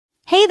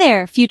Hey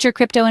there, future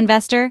crypto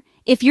investor.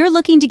 If you're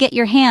looking to get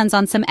your hands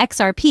on some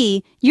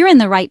XRP, you're in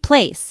the right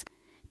place.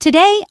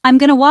 Today, I'm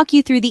going to walk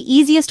you through the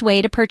easiest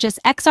way to purchase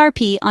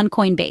XRP on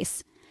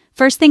Coinbase.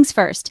 First things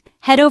first,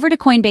 head over to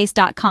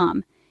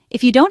Coinbase.com.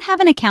 If you don't have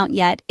an account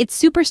yet, it's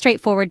super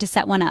straightforward to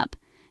set one up.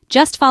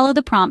 Just follow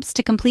the prompts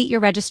to complete your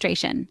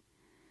registration.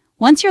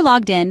 Once you're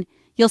logged in,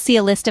 you'll see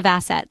a list of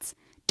assets.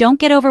 Don't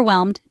get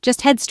overwhelmed,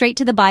 just head straight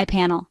to the buy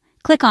panel.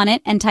 Click on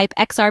it and type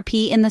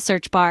XRP in the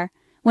search bar.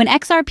 When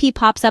XRP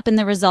pops up in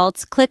the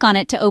results, click on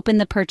it to open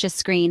the purchase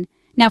screen.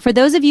 Now, for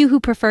those of you who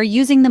prefer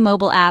using the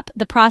mobile app,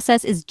 the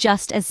process is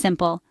just as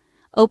simple.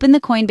 Open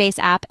the Coinbase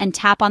app and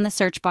tap on the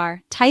search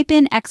bar. Type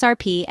in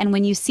XRP, and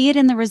when you see it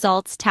in the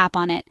results, tap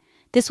on it.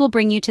 This will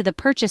bring you to the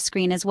purchase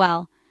screen as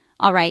well.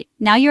 Alright,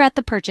 now you're at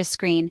the purchase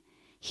screen.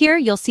 Here,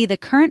 you'll see the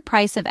current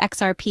price of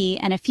XRP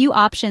and a few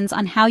options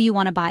on how you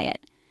want to buy it.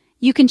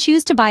 You can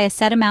choose to buy a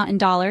set amount in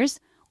dollars,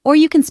 or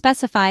you can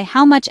specify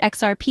how much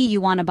XRP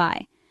you want to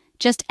buy.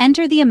 Just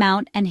enter the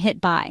amount and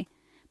hit buy.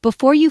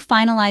 Before you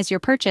finalize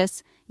your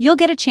purchase, you'll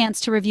get a chance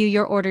to review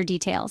your order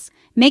details.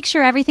 Make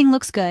sure everything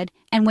looks good,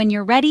 and when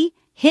you're ready,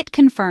 hit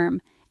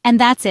confirm. And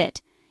that's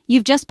it.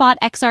 You've just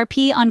bought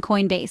XRP on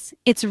Coinbase.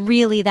 It's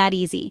really that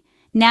easy.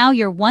 Now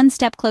you're one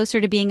step closer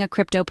to being a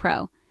crypto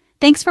pro.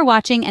 Thanks for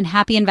watching and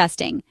happy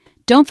investing.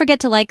 Don't forget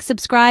to like,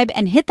 subscribe,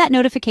 and hit that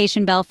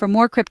notification bell for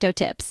more crypto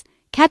tips.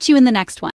 Catch you in the next one.